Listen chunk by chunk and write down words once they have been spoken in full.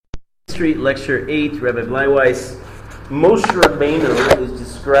Street, Lecture 8, Rabbi Bleiweiss. Moshe Rabbeinu is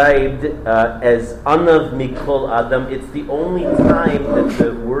described as Anav Mikol Adam. It's the only time that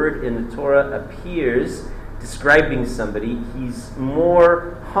the word in the Torah appears describing somebody. He's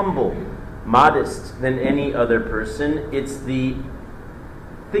more humble, modest than any other person. It's the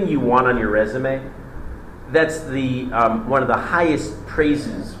thing you want on your resume. That's the one of the highest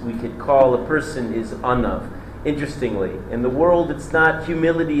praises we could call a person is Anav. Interestingly, in the world,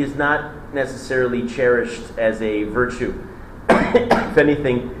 humility is not necessarily cherished as a virtue. If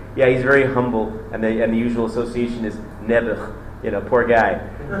anything, he's very humble, and the usual association is nebuch, poor guy,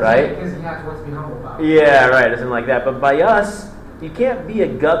 right? Because he has what to be humble about. Yeah, right, something like that. But by us, you can't be a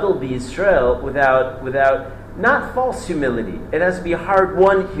gadol b'Yisrael without not false humility. It has to be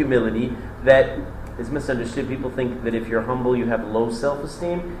hard-won humility that is misunderstood. People think that if you're humble, you have low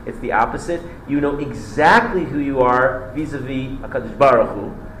self-esteem. It's the opposite. You know exactly who you are vis-a-vis HaKadosh Baruch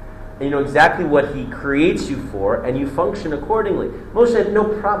Hu, and you know exactly what He creates you for, and you function accordingly. Moshe had no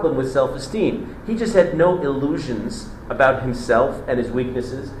problem with self-esteem. He just had no illusions about himself and his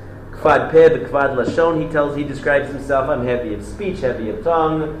weaknesses. Kvad peh b'kvad lashon, he describes himself, I'm heavy of speech, heavy of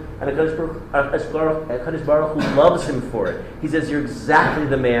tongue, and HaKadosh Baruch Hu loves him for it. He says, you're exactly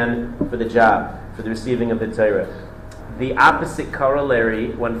the man for the job, for the receiving of the Torah. The opposite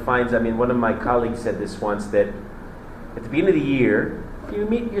corollary one finds, one of my colleagues said this once, that at the beginning of the year, you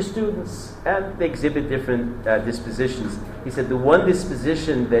meet your students and they exhibit different dispositions. He said the one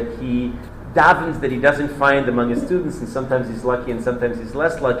disposition that he davens that he doesn't find among his students, and sometimes he's lucky and sometimes he's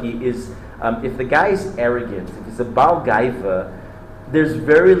less lucky, is if the guy's arrogant, if he's a Baal Gaiva, there's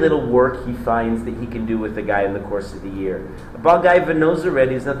very little work he finds that he can do with the guy in the course of the year. A Baal Gaiva knows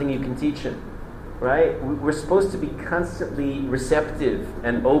already there's nothing you can teach him. Right? We're supposed to be constantly receptive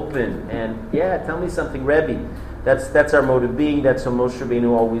and open and, tell me something, Rebbe. That's our mode of being. That's what Moshe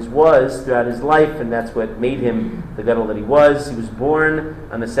Rabbeinu always was throughout his life, and that's what made him the gadol that he was. He was born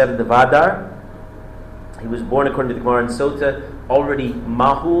on the 7th of Adar. He was born, according to the Gemara in Sota, already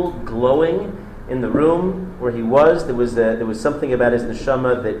mahul, glowing in the room where he was. There was something about his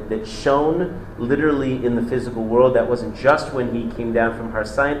neshama that shone literally in the physical world. That wasn't just when he came down from Har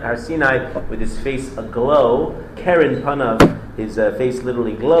Sinai with his face aglow. Keren Panav, his face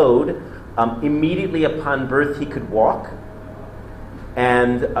literally glowed. Immediately upon birth, he could walk.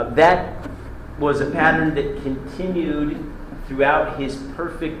 And that was a pattern that continued throughout his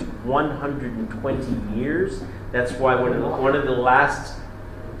perfect 120 years. That's why one of the last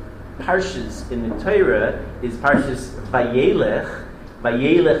Parshas in the Torah is Parshas Vayelech.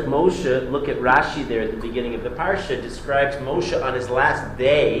 Vayelech Moshe, look at Rashi there at the beginning of the Parsha, describes Moshe on his last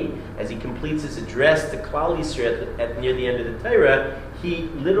day, as he completes his address to Klal Yisrael near the end of the Torah. He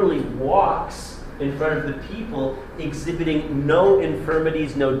literally walks in front of the people, exhibiting no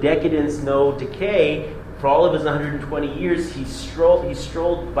infirmities, no decadence, no decay. For all of his 120 years, he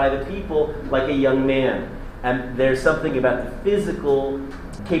strolled by the people like a young man. And there's something about the physical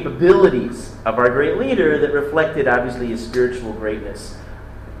capabilities of our great leader that reflected, obviously, his spiritual greatness.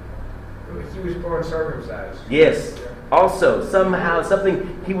 He was born circumcised. Yes. Also, somehow,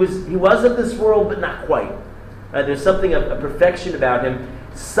 he was of this world, but not quite. There's something of a perfection about him.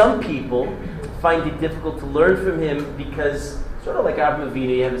 Some people find it difficult to learn from him because, sort of like Avraham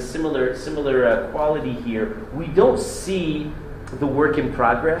Avinu, you have a similar quality here. We don't see the work in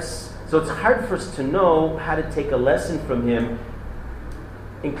progress, so it's hard for us to know how to take a lesson from him.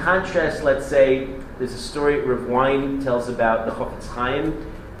 In contrast, let's say, there's a story Rav Wein tells about the Chofetz Chaim.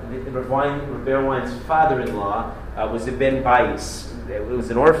 Rav Wein's father-in-law was a Ben Bais. It was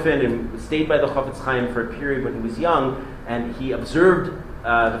an orphan and stayed by the Chofetz Chaim for a period when he was young, and he observed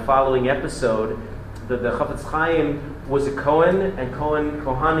the following episode. The Chofetz Chaim was a Kohen, and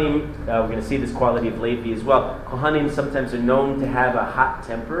Kohanim, we're going to see this quality of Levi as well. Kohanim sometimes are known to have a hot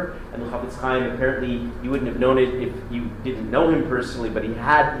temper, and the Chofetz Chaim, apparently, you wouldn't have known it if you didn't know him personally, but he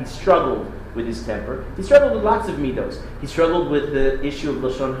struggled with his temper. He struggled with lots of midos. He struggled with the issue of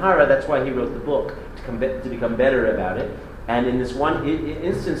Lashon Hara. That's why he wrote the book, to become better about it. And in this one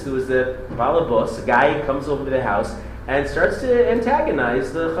instance, there was the balabos, a guy who comes over to the house and starts to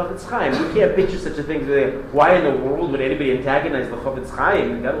antagonize the Chofetz Chaim. You can't picture such a thing. Why in the world would anybody antagonize the Chofetz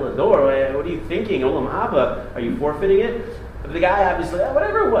Chaim? Gadol Hador, what are you thinking? Olam Haba, are you forfeiting it? But the guy obviously,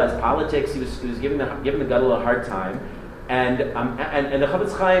 whatever it was, politics, he was giving the Gadol a hard time. And the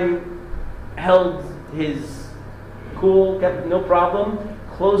Chofetz Chaim held his cool, kept no problem,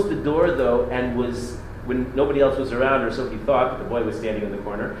 closed the door though, and when nobody else was around, or so he thought, but the boy was standing in the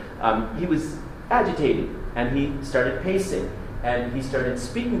corner, he was agitated, and he started pacing. and he started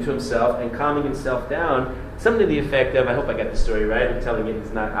speaking to himself and calming himself down. Something to the effect of, I hope I got the story right, I'm telling it,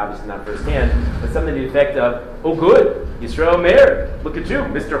 it's not obviously not firsthand, but something to the effect of, oh good, Yisrael Meir, look at you,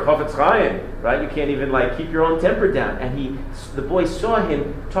 Mr. Chofetz Chaim, right? You can't even keep your own temper down. And the boy saw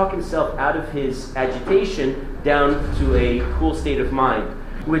him talk himself out of his agitation down to a cool state of mind,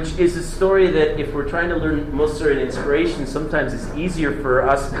 which is a story that if we're trying to learn Musar and inspiration, sometimes it's easier for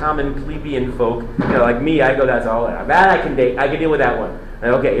us common plebeian folk, like me, I go, that's all, that I can deal with that one.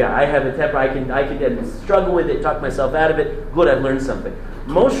 And okay, yeah, I have a temper, I can struggle with it, talk myself out of it, good, I've learned something.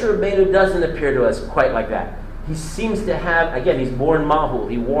 Moshe Rabbeinu doesn't appear to us quite like that. He seems to have, again, he's born mahul,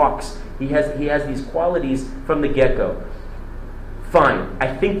 he walks, he has these qualities from the get-go. Fine,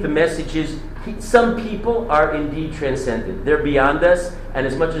 I think the message is, some people are indeed transcendent. They're beyond us, and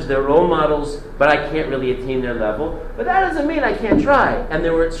as much as they're role models, but I can't really attain their level. But that doesn't mean I can't try. And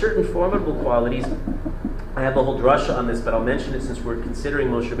there were certain formidable qualities. I have a whole drasha on this, but I'll mention it since we're considering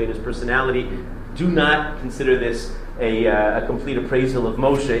Moshe Rabbeinu's personality. Do not consider this a complete appraisal of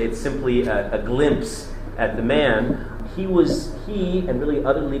Moshe. It's simply a glimpse at the man. He and really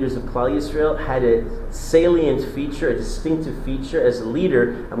other leaders of Klal Yisrael had a salient feature, a distinctive feature as a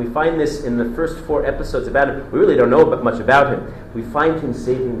leader, and we find this in the first 4 episodes about him. We really don't know much about him. We find him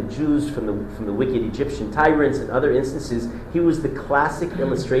saving the Jews from the wicked Egyptian tyrants and other instances. He was the classic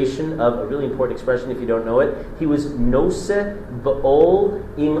illustration of a really important expression if you don't know it. He was Noseh Ba'ol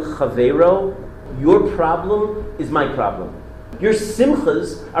im Chavero. Your problem is my problem. Your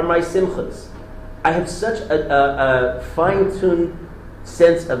simchas are my simchas. I have such a fine-tuned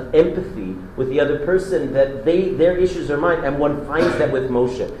sense of empathy with the other person that their issues are mine, and one finds that with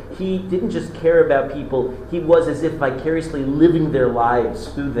Moshe. He didn't just care about people, he was as if vicariously living their lives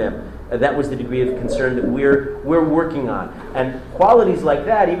through them. That was the degree of concern that we're working on. And qualities like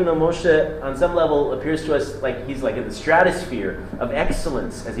that, even though Moshe on some level appears to us like he's like in the stratosphere of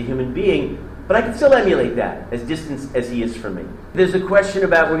excellence as a human being, but I can still emulate that, as distant as he is from me. There's a question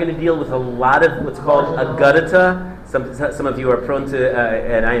about, we're going to deal with a lot of what's called Agadata. Some of you are prone to,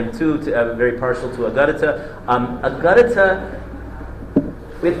 and I am too, very partial to Agadata. Agadata,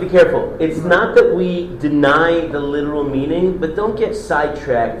 we have to be careful. It's not that we deny the literal meaning, but don't get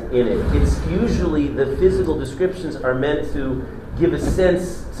sidetracked in it. It's usually the physical descriptions are meant to give a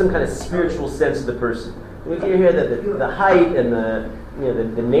sense, some kind of spiritual sense of the person. We can hear that the height and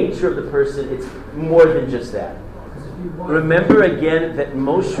the nature of the person, it's more than just that. Remember again that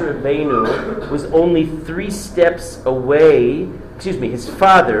Moshe Rabbeinu was only 3 steps away, his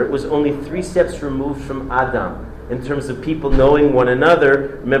father was only 3 steps removed from Adam in terms of people knowing one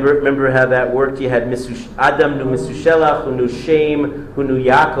another. Remember how that worked? You had Adam knew Mesushelach, who knew Shem, who knew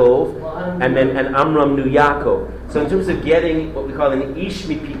Yaakov, and Amram knew Yaakov. So in terms of getting what we call an ish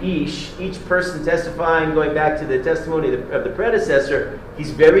mipi ish, each person testifying, going back to the testimony of the predecessor,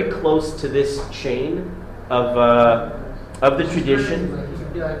 he's very close to this chain of the tradition.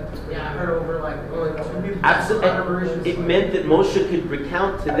 Yeah, I heard over Absolutely. It meant that Moshe could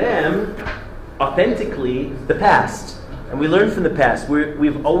recount to them authentically the past. And we learn from the past.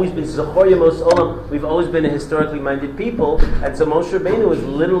 We've always been Zachor Yemos Olam. We've always been a historically minded people. And so Moshe Rabbeinu was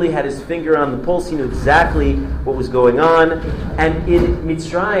literally had his finger on the pulse. He knew exactly what was going on. And in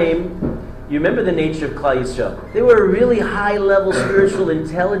Mitzrayim, you remember the nature of Klal Yisrael. They were really high-level, spiritual,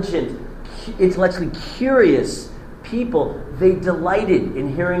 intelligent, intellectually curious people. They delighted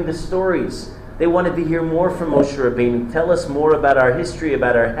in hearing the stories. They wanted to hear more from Moshe Rabbeinu. Tell us more about our history,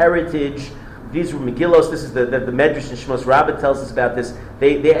 about our heritage. These were Megillos. This is the Medrash in Shmos Rabbah tells us about this.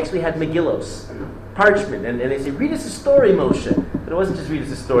 They actually had Megillos, parchment, and they say, read us a story, Moshe. But it wasn't just read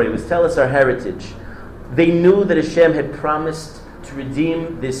us a story, it was tell us our heritage. They knew that Hashem had promised to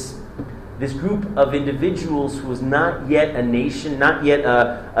redeem this group of individuals who was not yet a nation, not yet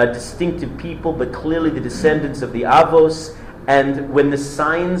a distinctive people, but clearly the descendants of the Avos. And when the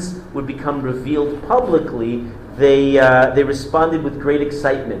signs would become revealed publicly, they responded with great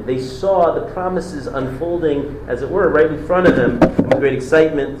excitement. They saw the promises unfolding, as it were, right in front of them with great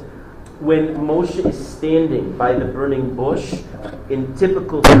excitement. When Moshe is standing by the burning bush, in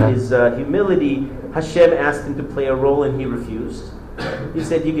typical to his humility, Hashem asked him to play a role and he refused. He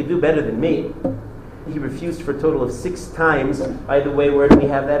said, you could do better than me. He refused for a total of 6 times. By the way, where do we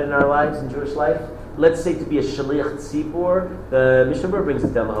have that in our lives, in Jewish life? Let's say to be a shaliach tzibur, the Mishnah Berurah brings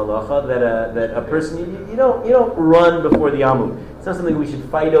it down the halacha that a person you don't run before the Amud. It's not something we should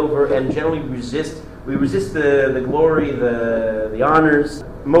fight over and generally resist. We resist the glory, the honors.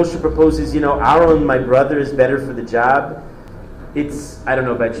 Moshe proposes, Aaron, my brother, is better for the job. I don't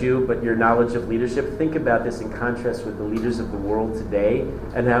know about you, but your knowledge of leadership, think about this in contrast with the leaders of the world today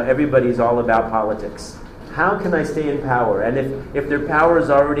and how everybody's all about politics. How can I stay in power? And if their power is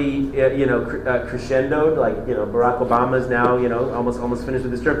already crescendoed, like Barack Obama is now almost finished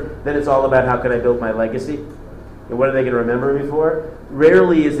with his term, then it's all about how can I build my legacy? And what are they going to remember me for?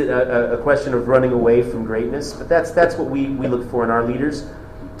 Rarely is it a question of running away from greatness, but that's what we look for in our leaders.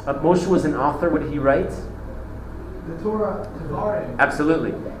 Moshe was an author. What did he write? The Torah.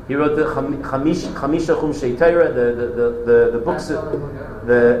 Absolutely. He wrote the Chamisha Chumshei Torah, the books,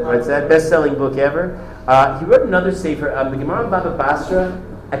 it's that best-selling book ever. He wrote another sefer. The Gemara Baba Basra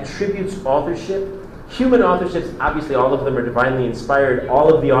attributes authorship. Human authorships, obviously all of them are divinely inspired.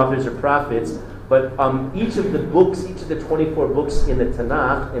 All of the authors are prophets. But each of the books, each of the 24 books in the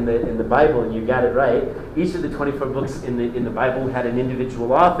Tanakh, in the Bible, and you got it right, each of the 24 books in the Bible had an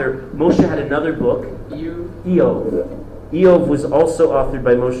individual author. Moshe had another book, Iyov. Iyov was also authored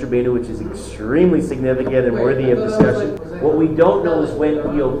by Moshe Rabbeinu, which is extremely significant and worthy of discussion. What we don't know is when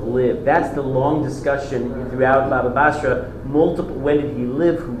Iyov lived. That's the long discussion throughout Baba Basra. When did he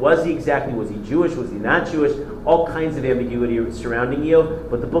live? Who was he exactly? Was he Jewish? Was he not Jewish? All kinds of ambiguity surrounding Iyov,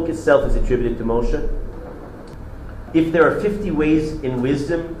 but the book itself is attributed to Moshe. If there are 50 ways in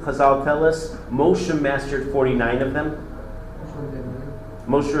wisdom, Chazal tell us, Moshe mastered 49 of them.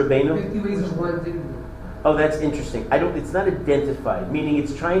 Moshe Rabbeinu. 50 ways of one thing. Oh, that's interesting. It's not identified, meaning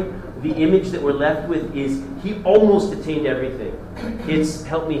the image that we're left with is he almost attained everything.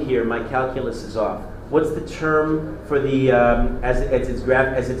 Help me here, my calculus is off. What's the term for the, as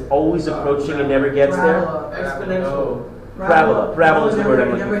it's always approaching and never gets there? Exponential. Parabola is the word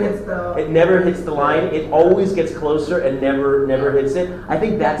I'm looking for. It never hits the line. It always gets closer and never hits it. I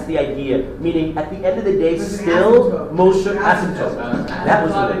think that's the idea. Meaning, at the end of the day, still Moshe asymptote. That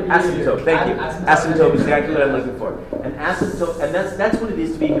was the asymptote. Thank you. Asymptote is exactly what I'm looking for. An asymptote, and that's what it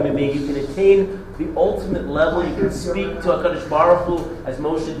is to be a human being. You can attain the ultimate level. You can speak to HaKadosh Baruch Hu as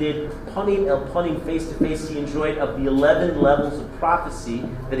Moshe did, panim el panim, face to face. He enjoyed of the 11 levels of prophecy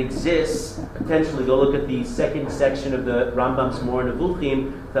that exists. Potentially, go look at the second section of the Rambam's Mor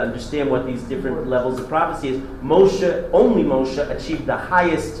Nevuchim to understand what these different levels of prophecy is. Only Moshe achieved the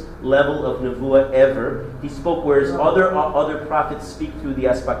highest level of nevuah ever. He spoke, whereas other prophets speak through the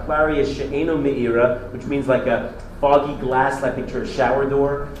aspaklaria she'eno me'ira, which means like a foggy glass, like picture a shower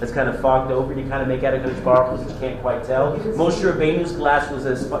door that's kind of fogged over, and you kind of make out a Kodesh Baruch Hu, which you can't quite tell. Moshe Rabbeinu's glass was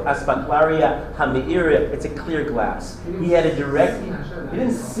aspaklaria ha'me'ira. It's a clear glass. He had he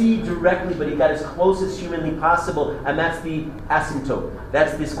didn't see directly, but he got as close as humanly possible, and that's the asymptote.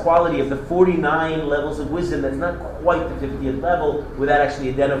 That's this quality of the 49 levels of wisdom that's not quite the 50th level without actually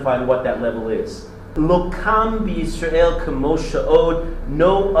identifying what that level is. Lokam b'Yisrael k'Moshe od.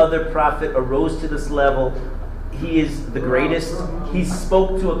 No other prophet arose to this level. He is the greatest. He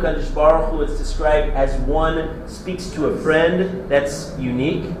spoke to a HaKadosh Baruch Hu. It's described as one speaks to a friend. That's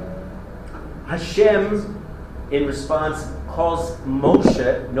unique. Hashem, in response, calls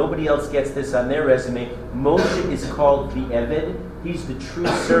Moshe. Nobody else gets this on their resume. Moshe is called the Eved. He's the true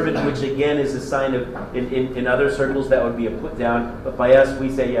servant, which again is a sign of, in other circles that would be a put down. But by us, we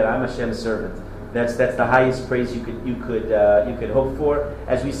say, yeah, I'm Hashem's servant. That's the highest praise you could hope for.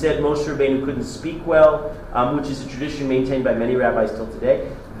 As we said, Moshe Rabbeinu couldn't speak well, which is a tradition maintained by many rabbis till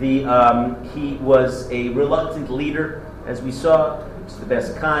today. He was a reluctant leader, as we saw. He's the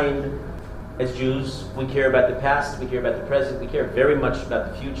best kind. As Jews, we care about the past, we care about the present, we care very much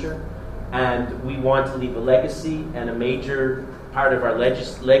about the future, and we want to leave a legacy. And a major part of our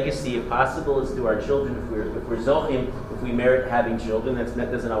legacy, if possible, is through our children. If we're zochim, if we merit having children,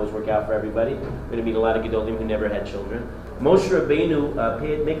 that doesn't always work out for everybody. We're going to meet a lot of gedolim who never had children. Moshe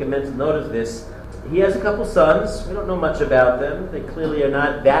Rabbeinu, make a mental note of this. He has a couple sons. We don't know much about them. They clearly are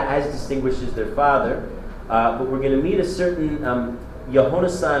not that as distinguished as their father. But we're going to meet a certain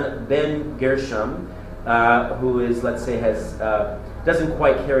Yehonasan ben Gershom, who is, let's say, doesn't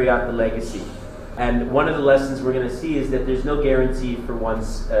quite carry out the legacy. And one of the lessons we're going to see is that there's no guarantee for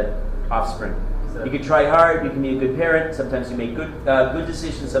one's offspring. You can try hard, you can be a good parent, sometimes you make good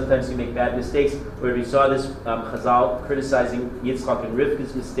decisions, sometimes you make bad mistakes. Where we saw this Chazal criticizing Yitzchak and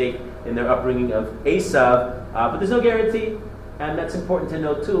Rivka's mistake in their upbringing of Esav, but there's no guarantee, and that's important to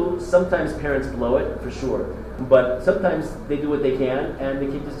know too. Sometimes parents blow it, for sure, but sometimes they do what they can, and the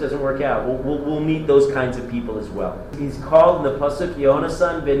kid just doesn't work out. We'll meet those kinds of people as well. He's called in the Pasuk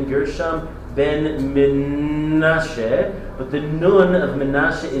Yehonasan ben Gershom ben Menashe, but the nun of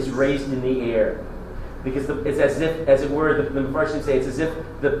Menashe is raised in the air. Because it's as it were, the Mepharshim say, it's as if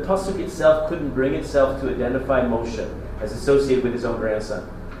the Pasuk itself couldn't bring itself to identify Moshe as associated with his own grandson.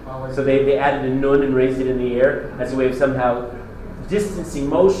 So they added a nun and raised it in the air as a way of somehow distancing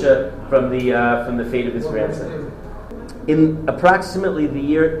Moshe from the fate of his grandson. In approximately the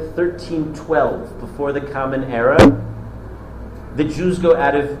year 1312, before the Common Era, the Jews go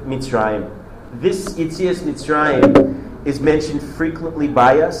out of Mitzrayim. This Yetzias Mitzrayim is mentioned frequently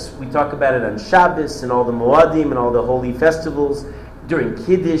by us. We talk about it on Shabbos and all the Moadim and all the holy festivals, during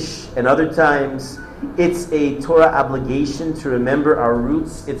Kiddush and other times. It's a Torah obligation to remember our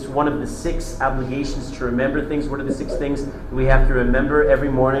roots. It's one of the 6 obligations to remember things. What are the 6 things we have to remember every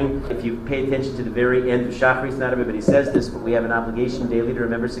morning? If you pay attention to the very end of Shachris, not everybody says this, but we have an obligation daily to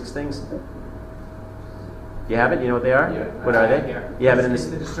remember 6 things. You have it? You know what they are? Yeah. What are they? You have it in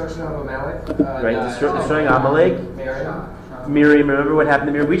the destruction of Amalek. Destroying Amalek. Miriam, remember what happened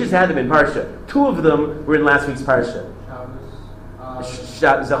to Miriam? We just had them in Parsha. 2 of them were in last week's Parsha.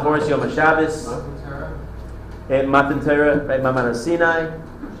 Zachoros Yom HaShabbos. Matan Torah, right? Maman Sinai,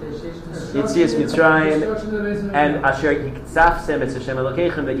 Yetzias Mitzrayim, and Asher Yitzafsem Es Hashem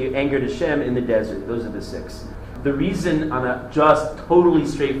Elokeichem, that you angered Hashem in the desert. Those are the 6. The reason, on a just totally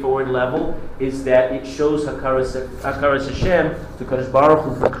straightforward level, is that it shows Hakaras Hashem to Kadosh Baruch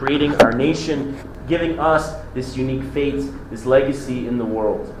Hu for creating our nation, giving us this unique fate, this legacy in the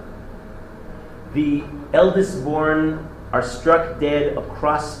world. The eldest born are struck dead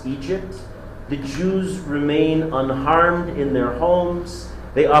across Egypt. The Jews remain unharmed in their homes.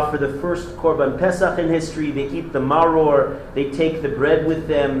 They offer the first Korban Pesach in history. They eat the maror. They take the bread with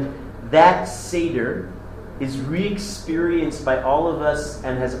them. That Seder is re-experienced by all of us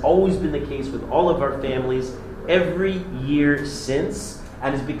and has always been the case with all of our families every year since,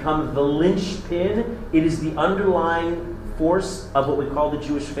 and has become the linchpin. It is the underlying force of what we call the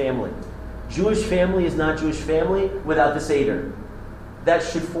Jewish family. Jewish family is not Jewish family without the Seder. That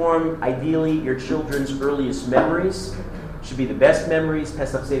should form, ideally, your children's earliest memories. Should be the best memories.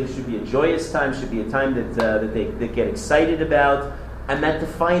 Pesach Seder should be a joyous time. Should be a time that they get excited about, and that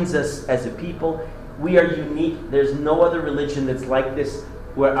defines us as a people. We are unique. There's no other religion that's like this,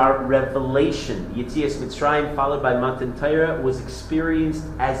 where our revelation, Yetzias Mitzrayim followed by Matan Torah, was experienced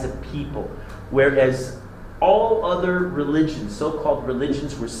as a people, whereas all other religions, so-called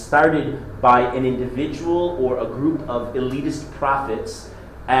religions, were started by an individual or a group of elitist prophets,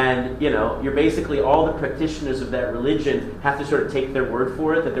 and you're basically, all the practitioners of that religion have to sort of take their word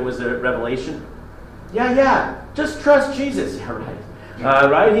for it, that there was a revelation. Just trust Jesus. Yeah, right.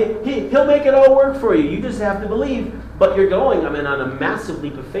 Right? He'll make it all work for you. You just have to believe. But you're going, on a massive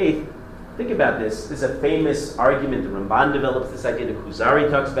leap of faith. Think about this. There's a famous argument. The Ramban develops this idea. The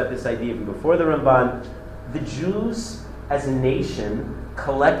Kuzari talks about this idea even before the Ramban. The Jews, as a nation,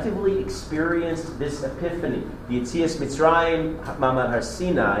 collectively experienced this epiphany, the Yetzias Mitzrayim, Ma'amad Har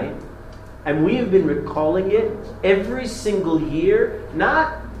Sinai, and we have been recalling it every single year,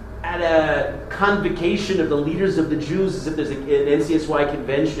 not at a convocation of the leaders of the Jews as if there's an NCSY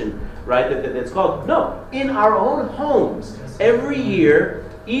convention, right, that's called. No, in our own homes, every year,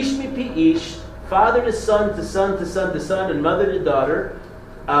 Ish Mipi Ish, father to son to son to son to son, and mother to daughter,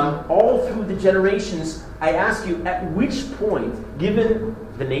 all through the generations. I ask you, at which point, given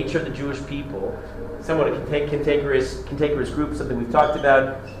the nature of the Jewish people, somewhat a cantankerous group, something we've talked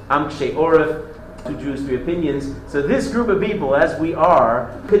about, Am Kshei Oref, 2 Jews, 3 opinions. So this group of people, as we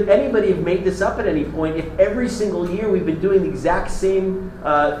are, could anybody have made this up at any point if every single year we've been doing the exact same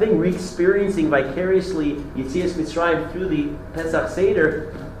thing, re-experiencing vicariously Yetzias Mitzrayim through the Pesach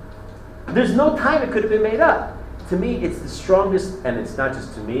Seder? There's no time it could have been made up. To me, it's the strongest, and it's not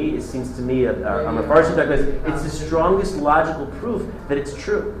just to me, it seems to me, I'm a Farsi talking about this, it's the strongest logical proof that it's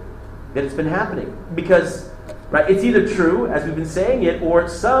true, that it's been happening. Because, right, it's either true, as we've been saying it, or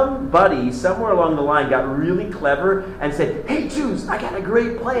somebody, somewhere along the line, got really clever and said, hey Jews, I got a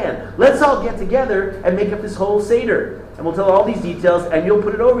great plan. Let's all get together and make up this whole Seder. And we'll tell all these details, and you'll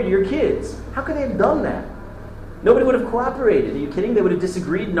put it over to your kids. How could they have done that? Nobody would have cooperated. Are you kidding? They would have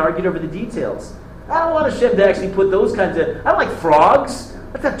disagreed and argued over the details. I don't want Hashem to actually put those kinds of... I don't like frogs.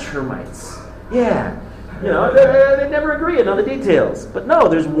 Let's have termites. Yeah. They never agree on all the details. But no,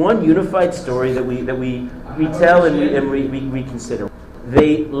 there's one unified story that we tell and we consider.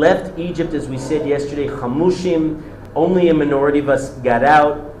 They left Egypt, as we said yesterday, chamushim. Only a minority of us got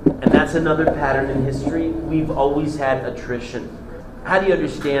out. And that's another pattern in history. We've always had attrition. How do you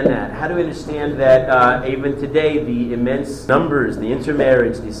understand that? How do we understand that even today, the immense numbers, the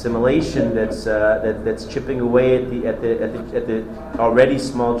intermarriage, the assimilation that's chipping away at the already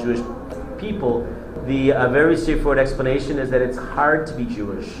small Jewish people? The very straightforward explanation is that it's hard to be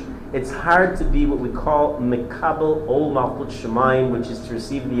Jewish. It's hard to be what we call mekabel ol malchut shemayim, which is to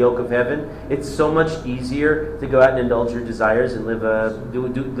receive the yoke of heaven. It's so much easier to go out and indulge your desires and live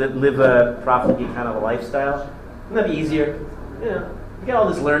a profligate kind of a lifestyle. Wouldn't that be easier? You get all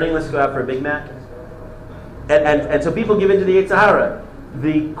this learning, let's go out for a Big Mac. And so people give into the Yetzer Hara.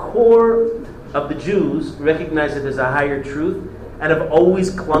 The core of the Jews recognize that there's a higher truth and have always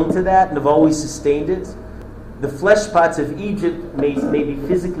clung to that and have always sustained it. The flesh pots of Egypt may be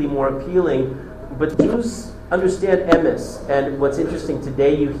physically more appealing, but Jews understand emes. And what's interesting,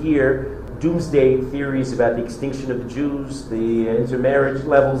 today you hear doomsday theories about the extinction of the Jews, the intermarriage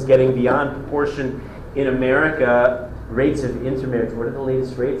levels getting beyond proportion in America. Rates of intermarriage, what are the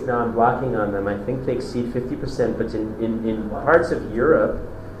latest rates? Now I'm blocking on them. I think they exceed 50%, but in parts of Europe,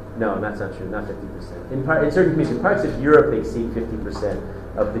 no, that's not true, not 50%. In certain communities, in parts of Europe, they exceed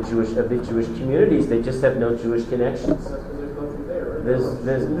 50% of the Jewish communities. They just have no Jewish connections.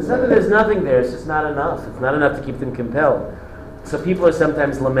 There's nothing there. It's just not enough. It's not enough to keep them compelled. So people are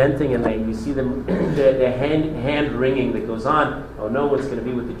sometimes lamenting, and you see them, the hand wringing that goes on. Oh no, what's going to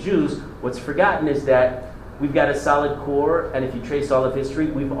be with the Jews? What's forgotten is that we've got a solid core, and if you trace all of history,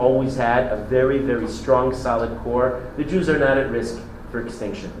 we've always had a very, very strong, solid core. The Jews are not at risk for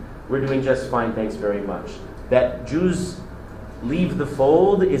extinction. We're doing just fine, thanks very much. That Jews leave the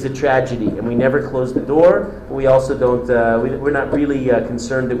fold is a tragedy, and we never close the door. But we also don't. We're not really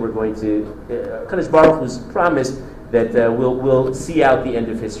concerned that we're going to. Kadosh Baruch Hu's promised that we'll see out the end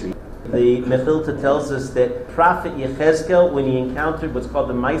of history. The Mechilta tells us that Prophet Yechezkel, when he encountered what's called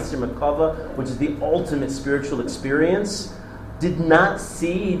the Meiser Merkava, which is the ultimate spiritual experience, did not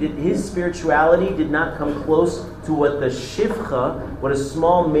see that his spirituality did not come close to what the Shivcha, what a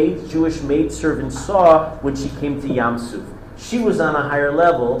small Jewish maidservant saw when she came to Yamsuf. She was on a higher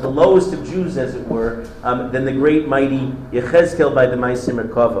level, the lowest of Jews, as it were, than the great mighty Yechezkel by the Meiser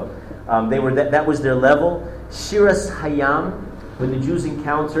Merkava. That was their level. Shiras Hayam, when the Jews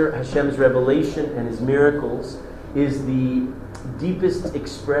encounter Hashem's revelation and His miracles, is the deepest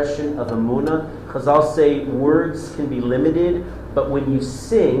expression of Emunah. Chazal say words can be limited, but when you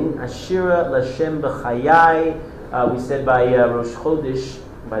sing, Ashira Lashem B'chayai, we said by Rosh Chodesh,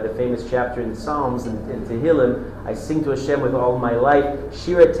 by the famous chapter in Psalms and Tehillim, I sing to Hashem with all my life.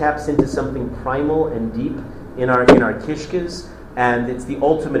 Shira taps into something primal and deep in our kishkas, and it's the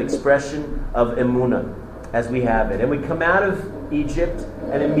ultimate expression of Emunah as we have it. And we come out of Egypt,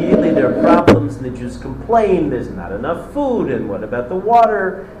 and immediately there are problems, and the Jews complain, there's not enough food, and what about the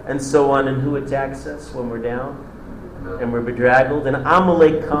water, and so on. And who attacks us when we're down? And we're bedraggled, and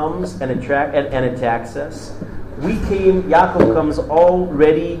Amalek comes and attacks us. Yaakov comes all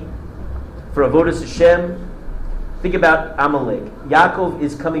ready for Avodas Hashem. Think about Amalek. Yaakov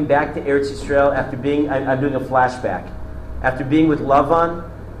is coming back to Eretz Yisrael after being, I'm doing a flashback, after being with Lavan,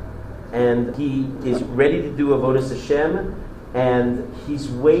 and he is ready to do Avodas Hashem, and he's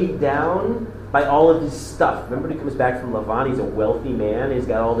weighed down by all of his stuff. Remember when he comes back from Lavan, he's a wealthy man, he's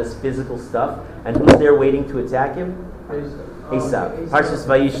got all this physical stuff, and who's there waiting to attack him? Esav. Parshas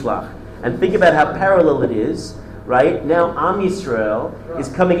Vayishlach. And think about how parallel it is, right? Now Am Yisrael is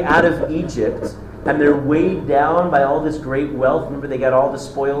coming out of Egypt, and they're weighed down by all this great wealth. Remember, they got all the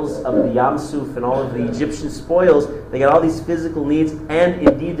spoils of the Yam Suf and all of the Egyptian spoils. They got all these physical needs, and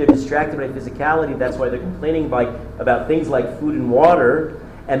indeed they're distracted by physicality. That's why they're complaining about things like food and water.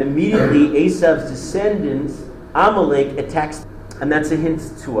 And immediately Esav's descendants, Amalek, attacks. And that's a hint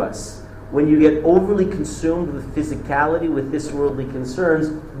to us. When you get overly consumed with physicality, with this worldly concerns,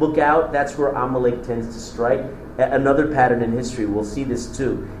 look out. That's where Amalek tends to strike. Another pattern in history. We'll see this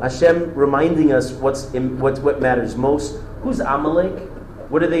too. Hashem reminding us what matters most. Who's Amalek?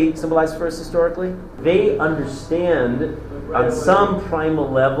 What do they symbolize for us historically? They understand on some primal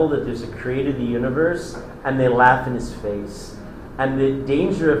level that there's a creator of the universe, and they laugh in his face. And the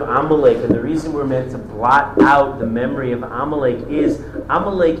danger of Amalek, and the reason we're meant to blot out the memory of Amalek is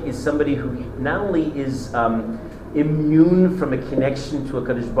somebody who not only is immune from a connection to a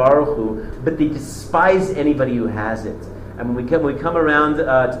Kadosh Baruch Hu, but they despise anybody who has it. And when we come around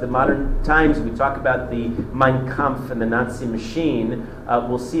to the modern times, we talk about the Mein Kampf and the Nazi machine,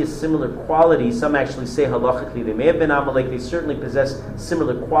 we'll see a similar quality. Some actually say halachically they may have been Amalek. They certainly possess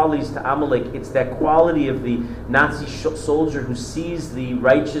similar qualities to Amalek. It's that quality of the Nazi soldier who sees the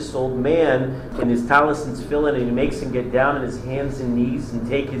righteous old man in his talis and tefillin, and he makes him get down on his hands and knees and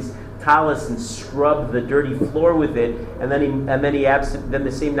take his talis and scrub the dirty floor with it, and then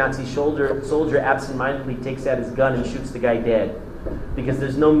the same Nazi soldier absentmindedly takes out his gun and shoots the guy dead, because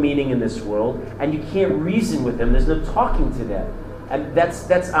there's no meaning in this world, and you can't reason with them. There's no talking to them, and that's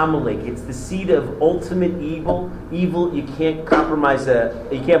Amalek. It's the seed of ultimate evil. You can't compromise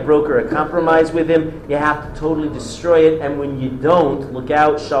you can't broker a compromise with him. You have to totally destroy it, and when you don't, look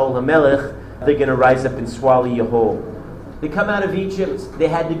out, Shaul HaMelech. They're going to rise up and swallow you whole. They come out of Egypt. They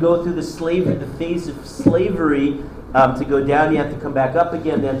had to go through the phase of slavery To go down, you have to come back up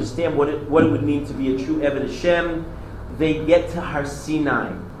again. They understand what it would mean to be a true Eved Hashem. They get to Har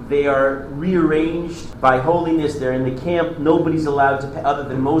Sinai. They are rearranged by holiness. They're in the camp. Nobody's allowed to, other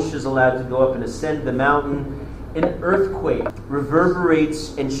than Moshe, is allowed to go up and ascend the mountain. An earthquake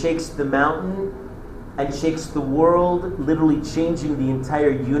reverberates and shakes the mountain and shakes the world, literally changing the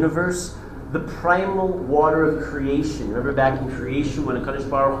entire universe. The primal water of creation. Remember back in creation when HaKadosh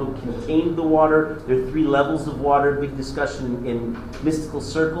Baruch Hu contained the water, there are 3 levels of water, big discussion in mystical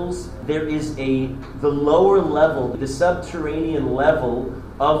circles. There is the lower level, the subterranean level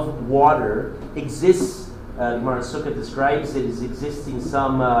of water exists. Gemara Sukkah describes it as existing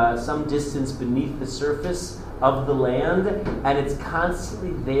some distance beneath the surface of the land, and it's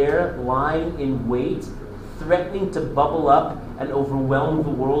constantly there, lying in wait, threatening to bubble up and overwhelm the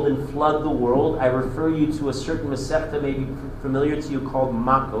world and flood the world. I refer you to a certain Masechta, maybe familiar to you, called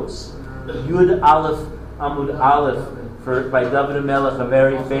Makos. Yud Aleph Amud Aleph, by David HaMelech, a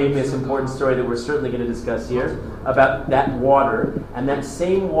very famous, important story that we're certainly going to discuss here, about that water. And that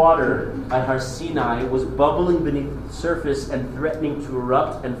same water at Har Sinai was bubbling beneath the surface and threatening to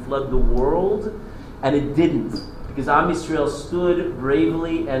erupt and flood the world, and it didn't. Because Am Yisrael stood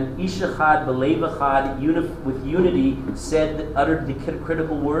bravely and Ish Echad B'Lev Echad, with unity, uttered the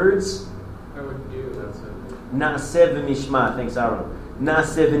critical words. I would do that. Na'aseh v'nishma. Thanks, Aaron.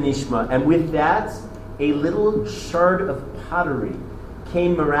 Na'aseh v'nishma. And with that, a little shard of pottery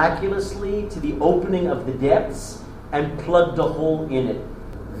came miraculously to the opening of the depths and plugged a hole in it.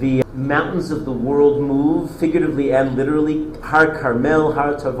 The mountains of the world move, figuratively and literally. Har Carmel,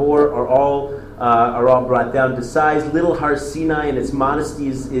 Har Tavor are all brought down to size. Little Har Sinai and its modesty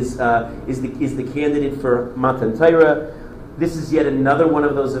is the candidate for Matan Torah. This is yet another one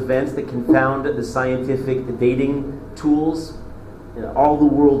of those events that confound the scientific dating tools. All the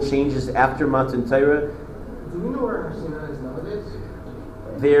world changes after Matan Torah. Do we know where Har Sinai is nowadays?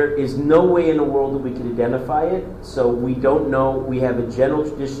 There is no way in the world that we can identify it, so we don't know. We have a general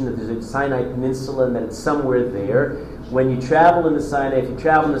tradition that there's a Sinai Peninsula and that it's somewhere there. When you travel in the Sinai, if you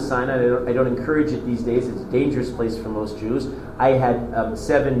travel in the Sinai, I don't encourage it these days. It's a dangerous place for most Jews. I had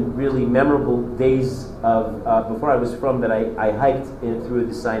 7 really memorable days before I was from that I hiked through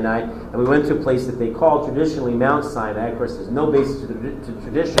the Sinai, and we went to a place that they call traditionally Mount Sinai. Of course, there's no basis to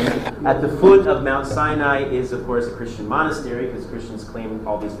tradition. At the foot of Mount Sinai is, of course, a Christian monastery, because Christians claim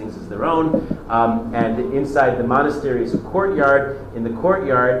all these things as their own. And inside the monastery is a courtyard. In the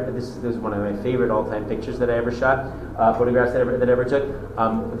courtyard, this is one of my favorite all-time pictures that I ever shot. Photographs that I ever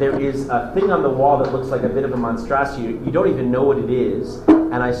took. There is a thing on the wall that looks like a bit of a monstrosity. You don't even know what it is.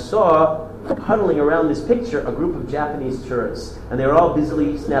 And I saw, huddling around this picture, a group of Japanese tourists. And they were all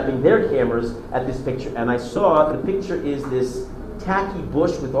busily snapping their cameras at this picture. And I saw, the picture is this tacky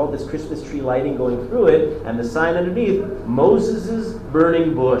bush with all this Christmas tree lighting going through it, and the sign underneath, Moses'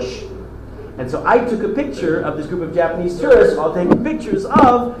 burning bush. And so I took a picture of this group of Japanese tourists all taking pictures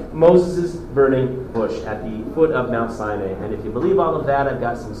of Moses' burning bush at the foot of Mount Sinai. And if you believe all of that, I've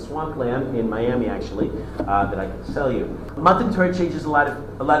got some swampland in Miami, actually, that I can sell you. Matan Torah changes a lot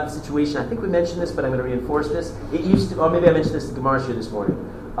of the situation. I think we mentioned this, but I'm going to reinforce this. It used to, or maybe I mentioned this in Gemara Shir this morning.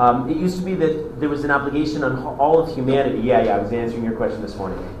 It used to be that there was an obligation on all of humanity. Yeah, I was answering your question this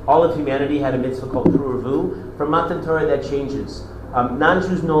morning. All of humanity had a mitzvah called Pru'urvu. From Matan Torah, that changes.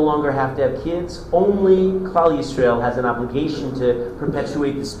 Non-Jews no longer have to have kids. Only Klal Yisrael has an obligation to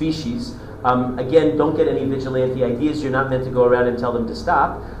perpetuate the species. Again, don't get any vigilante ideas. You're not meant to go around and tell them to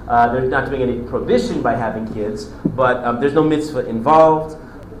stop. They're not doing any prohibition by having kids, but there's no mitzvah involved.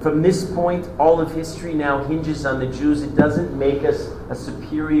 From this point, all of history now hinges on the Jews. It doesn't make us a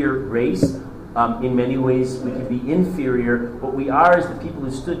superior race. In many ways, we could be inferior. What we are is the people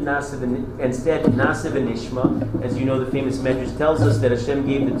who stood Nasiv and Nishma. As you know, the famous Medrash tells us that Hashem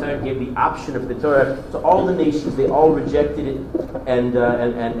gave the option of the Torah to all the nations. They all rejected it,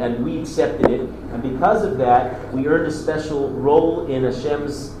 and we accepted it. And because of that, we earned a special role in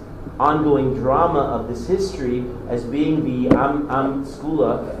Hashem's ongoing drama of this history as being the Am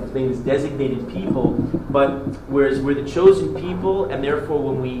Skula, as being this designated people. But whereas we're the chosen people, and therefore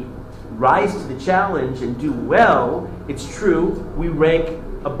when we rise to the challenge and do well, it's true, we rank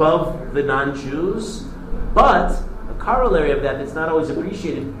above the non-Jews, but a corollary of that's not always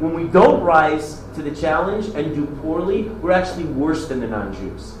appreciated, when we don't rise to the challenge and do poorly, we're actually worse than the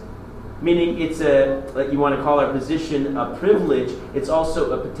non-Jews. Meaning it's you want to call our position a privilege, it's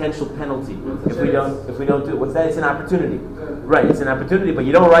also a potential penalty if we don't do it. What's that? It's an opportunity. Right, it's an opportunity, but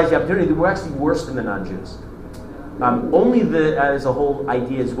you don't rise to the opportunity, we're actually worse than the non-Jews. Only there's a whole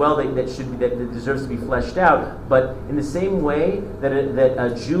idea as well that deserves to be fleshed out. But in the same way that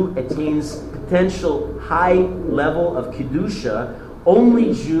a Jew attains potential high level of kedusha,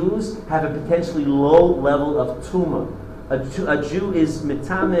 only Jews have a potentially low level of tumah. A Jew is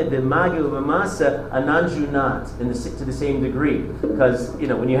mitame b'mage u'b'masa, a non-Jew not, to the same degree. Because,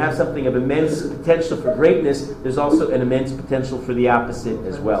 when you have something of immense potential for greatness, there's also an immense potential for the opposite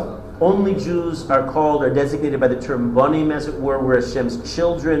as well. Only Jews are designated by the term banim, as it were. We're Hashem's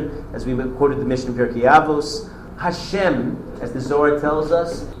children, as we quoted the Mishnah in Pirkei Avos. Hashem, as the Zohar tells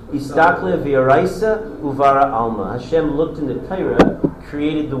us, istakle v'yaraisa uvara alma. Hashem looked in the Torah,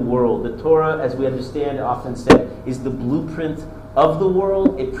 created the world. The Torah, as we understand, often said, is the blueprint of the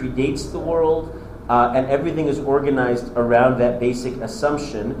world. It predates the world, and everything is organized around that basic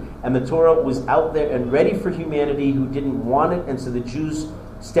assumption. And the Torah was out there and ready for humanity who didn't want it, and so the Jews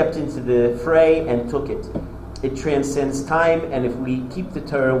stepped into the fray and took it. It transcends time, and if we keep the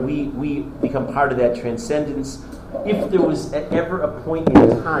Torah, we become part of that transcendence. If there was ever a point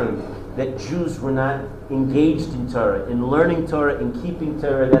in time that Jews were not engaged in Torah, in learning Torah, in keeping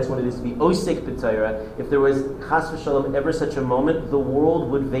Torah, that's what it is to be osek b'Torah. If there was, chas v'shalom, ever such a moment, the world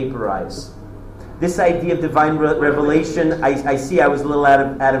would vaporize. This idea of divine revelation, I see I was a little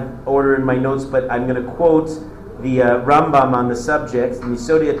out of order in my notes, but I'm going to quote the Rambam on the subject. In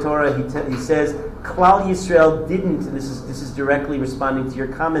Yesodei Torah, he says, Klal Yisrael didn't, and this is directly responding to your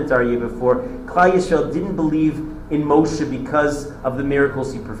comment, Aryeh, before, Klal Yisrael didn't believe in Moshe because of the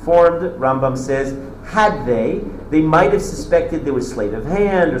miracles he performed. Rambam says, had they might have suspected there was sleight of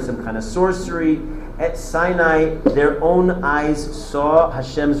hand or some kind of sorcery. At Sinai, their own eyes saw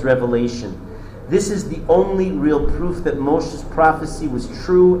Hashem's revelation. This is the only real proof that Moshe's prophecy was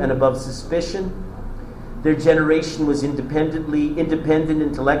true and above suspicion. Their generation was independent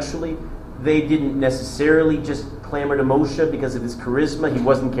intellectually. They didn't necessarily just clamor to Moshe because of his charisma. He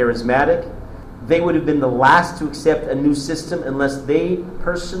wasn't charismatic. They would have been the last to accept a new system unless they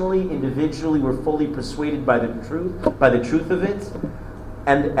personally, individually, were fully persuaded by the truth of it.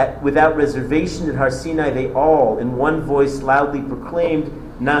 And without reservation at Har Sinai, they all, in one voice, loudly proclaimed,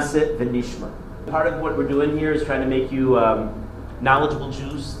 Naseh v'nishma. Part of what we're doing here is trying to make you knowledgeable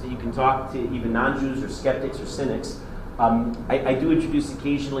Jews, that you can talk to even non-Jews or skeptics or cynics. I do introduce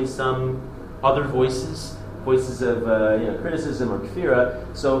occasionally some other voices of criticism or kfira.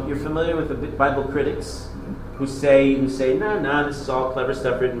 So you're familiar with the Bible critics who say, no, this is all clever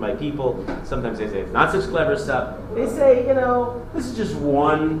stuff written by people. Sometimes they say it's not such clever stuff. They say, this is just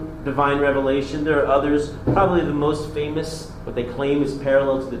one divine revelation. There are others. Probably the most famous, what they claim is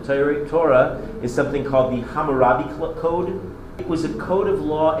parallel to the Torah, is something called the Hammurabi Code. It was a code of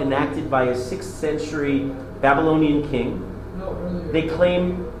law enacted by a 6th century Babylonian king. They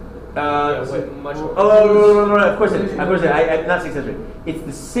claim... of course it is. Not 6th century. It's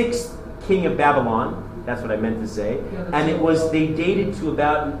the 6th king of Babylon. That's what I meant to say. And they dated to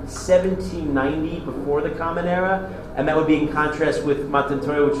about 1790 before the Common Era, and that would be in contrast with Matan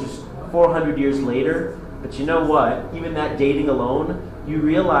Torah, which is 400 years later. But you know what? Even that dating alone, you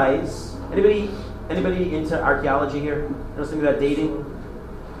realize... Anybody into archaeology here? Know something about dating?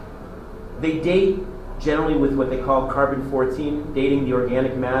 They date generally with what they call carbon-14, dating the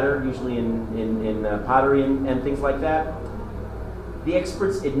organic matter, usually in pottery and things like that. The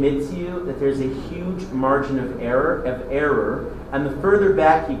experts admit to you that there's a huge margin of error, and the further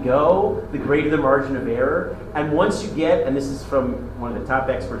back you go, the greater the margin of error. And once you get, and this is from one of the top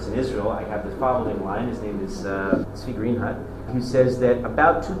experts in Israel, I have the following line, his name is Tzvi Greenhut, who says that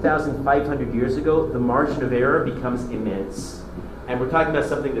about 2,500 years ago, the margin of error becomes immense. And we're talking about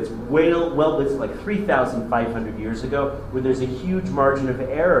something that's it's like 3,500 years ago, where there's a huge margin of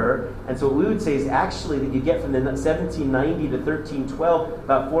error. And so what we would say is actually that you get from the 1790 to 1312,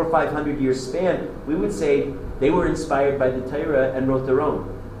 about 400 or 500 year span, we would say they were inspired by the Torah and wrote their own.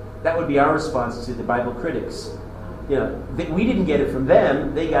 That would be our response to the Bible critics. We didn't get it from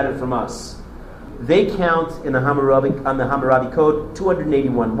them, they got it from us. They count on the Hammurabi Code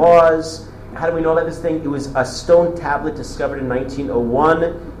 281 laws. How do we know about this thing? It was a stone tablet discovered in 1901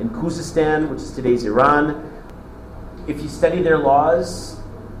 in Khuzestan, which is today's Iran. If you study their laws,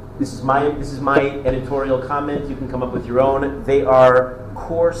 this is my editorial comment. You can come up with your own. They are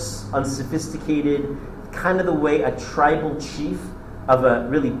coarse, unsophisticated, kind of the way a tribal chief of a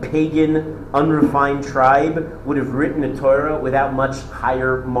really pagan, unrefined tribe would have written a Torah without much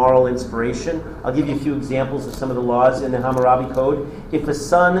higher moral inspiration. I'll give you a few examples of some of the laws in the Hammurabi Code. If a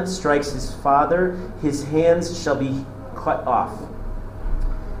son strikes his father, his hands shall be cut off.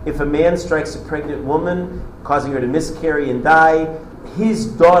 If a man strikes a pregnant woman, causing her to miscarry and die, his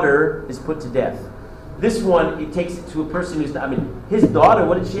daughter is put to death. This one, it takes it to a person who's, his daughter,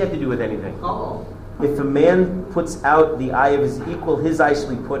 what did she have to do with anything? Oh. If a man puts out the eye of his equal, his eye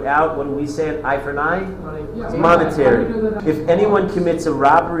shall be put out. What do we say? An eye for an eye? It's monetary. If anyone commits a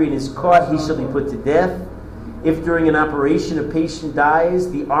robbery and is caught, he shall be put to death. If during an operation a patient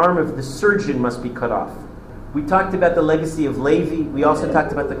dies, the arm of the surgeon must be cut off. We talked about the legacy of Levi. We also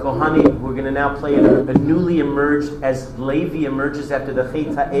talked about the Kohanim. We're going to now play a newly emerged, as Levi emerges after the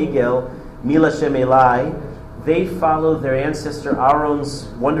Chet HaEgel, Mila Shem Elai. They follow their ancestor Aaron's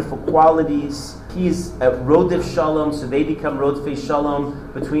wonderful qualities. He's a Rodef Shalom, so they become Rodfei Shalom,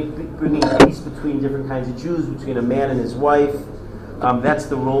 bringing peace between different kinds of Jews, between a man and his wife. That's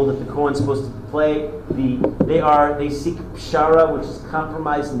the role that the Kohen's supposed to play. They seek pshara, which is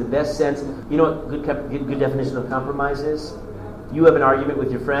compromise in the best sense. You know what good definition of compromise is? You have an argument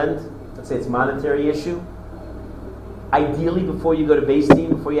with your friend. Let's say it's a monetary issue. Ideally, before you go to Beis Din,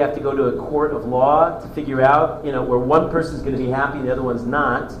 before you have to go to a court of law to figure out, where one person's going to be happy and the other one's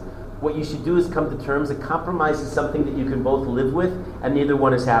not, what you should do is come to terms. A compromise is something that you can both live with and neither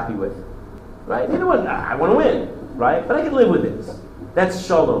one is happy with. Right? Neither one, I want to win, right? But I can live with it. That's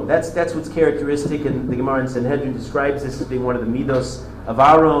shalom. That's what's characteristic, and the Gemara in Sanhedrin describes this as being one of the midos of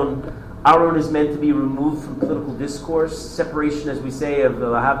Aaron. Aaron is meant to be removed from political discourse, separation, as we say, of the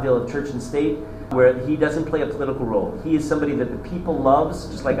lahavdil of church and state, where he doesn't play a political role. He is somebody that the people loves,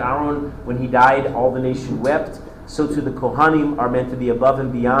 just like Aaron, when he died, all the nation wept. So too the Kohanim are meant to be above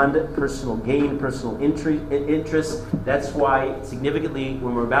and beyond personal gain, personal interest. That's why, significantly,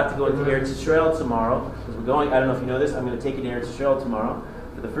 when we're about to go into Eretz Yisrael tomorrow, because we're going, I don't know if you know this, I'm going to take it to Eretz Yisrael tomorrow,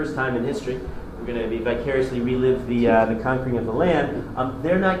 for the first time in history. We're going to be vicariously relive the conquering of the land.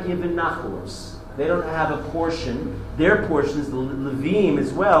 They're not given nachalos. They don't have a portion. Their portions, the Levim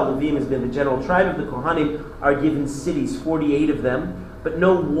as well, Levim has been the general tribe of the Kohanim, are given cities, 48 of them, but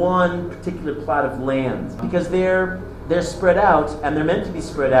no one particular plot of land, because they're spread out, and they're meant to be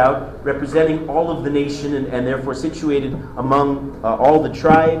spread out, representing all of the nation, and therefore situated among all the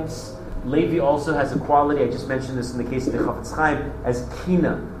tribes. Levi also has a quality, I just mentioned this in the case of the Chafetz Chaim, as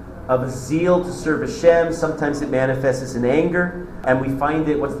kina, of a zeal to serve Hashem. Sometimes it manifests as in anger, and we find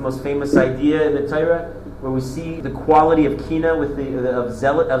it, what's the most famous idea in the Torah, where we see the quality of kina with of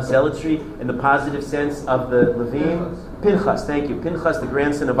zealotry in the positive sense of the Levim. Pinchas, thank you. Pinchas, the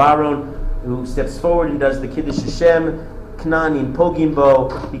grandson of Aaron, who steps forward and does the Kiddush Hashem. Knanin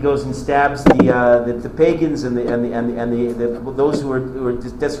Pogimbo, he goes and stabs the pagans and those who are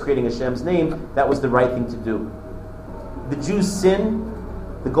desecrating Hashem's name. That was the right thing to do. The Jews' sin,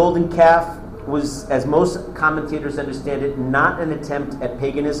 the golden calf, was, as most commentators understand it, not an attempt at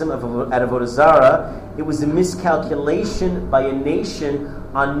paganism at Avodah Zarah. It was a miscalculation by a nation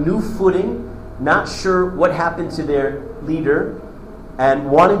on new footing, not sure what happened to their leader, and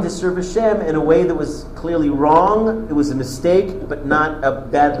wanting to serve Hashem in a way that was clearly wrong. It was a mistake, but not a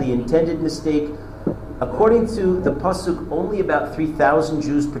badly intended mistake. According to the Pasuk, only about 3,000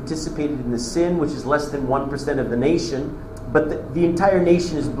 Jews participated in the sin, which is less than 1% of the nation. But the entire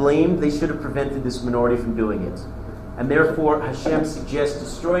nation is blamed. They should have prevented this minority from doing it. And therefore, Hashem suggests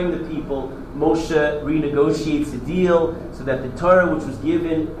destroying the people. Moshe renegotiates the deal so that the Torah, which was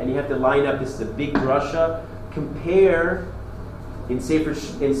given, and you have to line up, this is a big drasha, compare in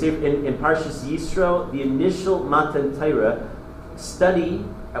Parshas Yisro, the initial Matan Torah, study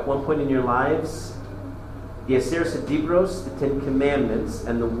at one point in your lives, the Aseret Dibros, the Ten Commandments,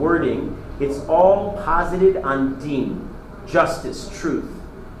 and the wording. It's all posited on Din, justice, truth.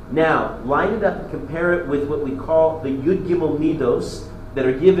 Now, line it up and compare it with what we call the Yud Gimel Midos that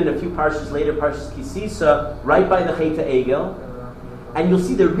are given a few parshas later, Parshas Kisisa, right by the Chet HaEgel, and you'll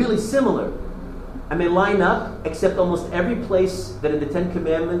see they're really similar. And they line up, except almost every place that in the Ten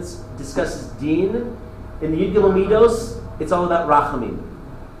Commandments discusses Din, in the Yud Gimel Midos, it's all about Rachamim.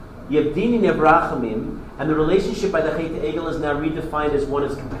 You have Din and you have Rachamim, and the relationship by the Chet HaEgel is now redefined as one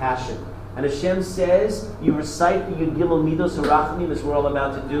as compassion. And Hashem says, you recite the Yud Gimel Midos and Rachamim, as we're all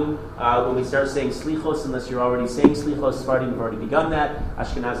about to do when we start saying Slichos, unless you're already saying Slichos. Sephardim have already begun that.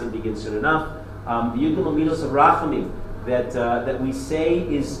 Ashkenazim begin soon enough. The Yud Gimel Midos of Rachamim that we say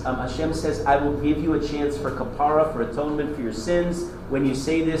is, Hashem says, I will give you a chance for kapara, for atonement for your sins. When you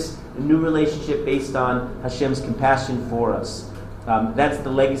say this, a new relationship based on Hashem's compassion for us. That's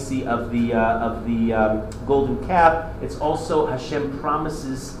the legacy of the golden calf. It's also Hashem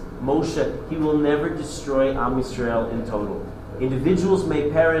promises Moshe, he will never destroy Am Yisrael in total. Individuals may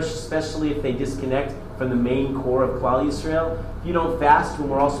perish, especially if they disconnect from the main core of Klal Yisrael. If you don't fast when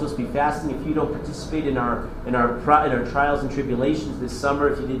we're all supposed to be fasting, if you don't participate in our trials and tribulations this summer,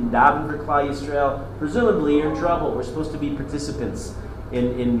 if you didn't daven for Klal Yisrael, presumably you're in trouble. We're supposed to be participants.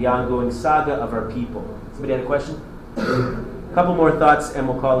 in the ongoing saga of our people. Somebody had a question? A couple more thoughts and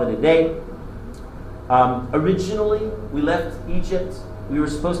we'll call it a day. Originally, we left Egypt. We were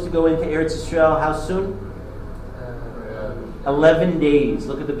supposed to go into Eretz Yisrael. How soon? 11 days.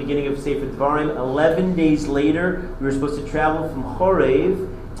 Look at the beginning of Sefer Dvarim. 11 days later, we were supposed to travel from Chorev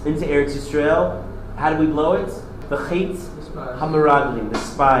into Eretz Yisrael. How did we blow it? The Chet HaMeraglim, the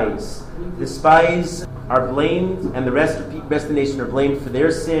spies. The spies are blamed, and the rest of the nation are blamed for their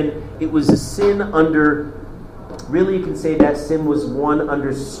sin. It was a sin under, really you can say that sin was one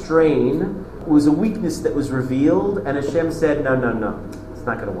under strain. It was a weakness that was revealed, and Hashem said, no, it's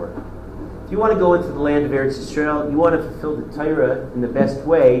not going to work. If you want to go into the land of Eretz Yisrael, you want to fulfill the Torah in the best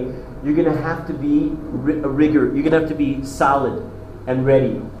way, you're going to have to be a rigor. You're going to have to be solid and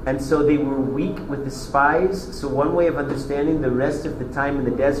ready. And so they were weak with the spies. So one way of understanding the rest of the time in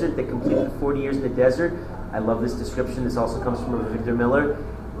the desert, they completed 40 years in the desert. I love this description. This also comes from Victor Miller.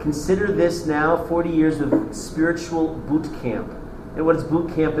 Consider this now 40 years of spiritual boot camp. And what is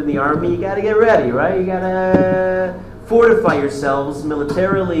boot camp in the army? You got to get ready, right? You got to fortify yourselves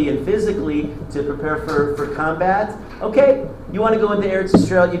militarily and physically to prepare for combat. Okay, you want to go into Eretz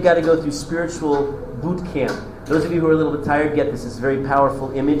Yisrael, you've got to go through spiritual boot camp. Those of you who are a little bit tired, get this. It's a very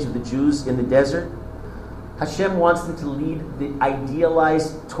powerful image of the Jews in the desert. Hashem wants them to lead the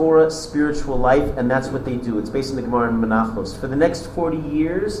idealized Torah spiritual life, and that's what they do. It's based on the Gemara in Menachos. For the next 40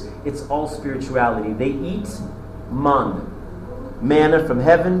 years, it's all spirituality. They eat manna from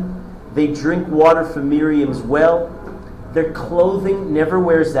heaven. They drink water from Miriam's well. Their clothing never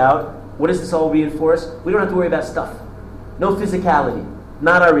wears out. What does this all reinforce? We don't have to worry about stuff. No physicality.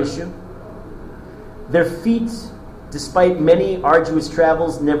 Not our issue. Their feet, despite many arduous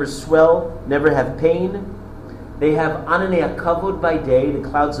travels, never swell, never have pain. They have Ananei HaKavod by day, the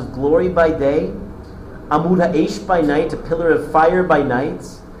clouds of glory by day, Amud HaEsh by night, a pillar of fire by night.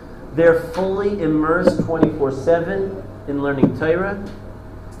 They're fully immersed 24/7 in learning Torah.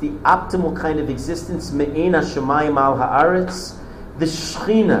 It's the optimal kind of existence. Me'en HaShamayim al Haaretz. The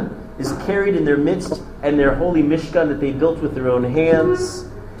Shechina is carried in their midst, and their holy Mishkan that they built with their own hands.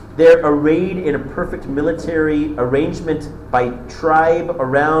 They're arrayed in a perfect military arrangement by tribe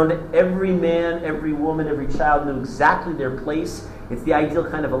around. Every man, every woman, every child knew exactly their place. It's the ideal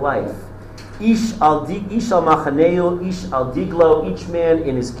kind of a life. Ish al machaneu, ish al diglo, each man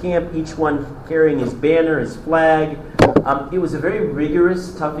in his camp, each one carrying his banner, his flag. It was a very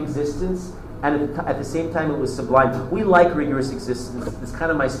rigorous, tough existence, and at the same time it was sublime. We like rigorous existence. It's kind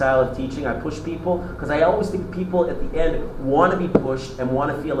of my style of teaching. I push people because I always think people at the end want to be pushed and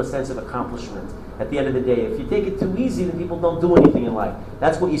want to feel a sense of accomplishment at the end of the day. If you take it too easy, then people don't do anything in life.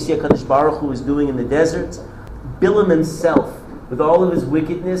 That's what you see HaKadosh Baruch Hu is doing in the desert. Bilam himself, with all of his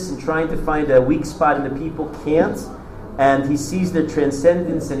wickedness and trying to find a weak spot in the people, can't. And he sees their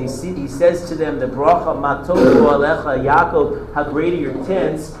transcendence, and he says to them, the bracha matovu alecha Yaakov, how great are your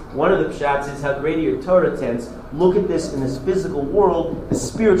tents. One of the pshats is, how great are your Torah tents. Look at this in this physical world, the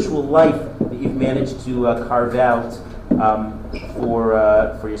spiritual life that you've managed to carve out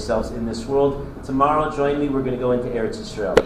for yourselves in this world. Tomorrow, join me, we're going to go into Eretz Yisrael.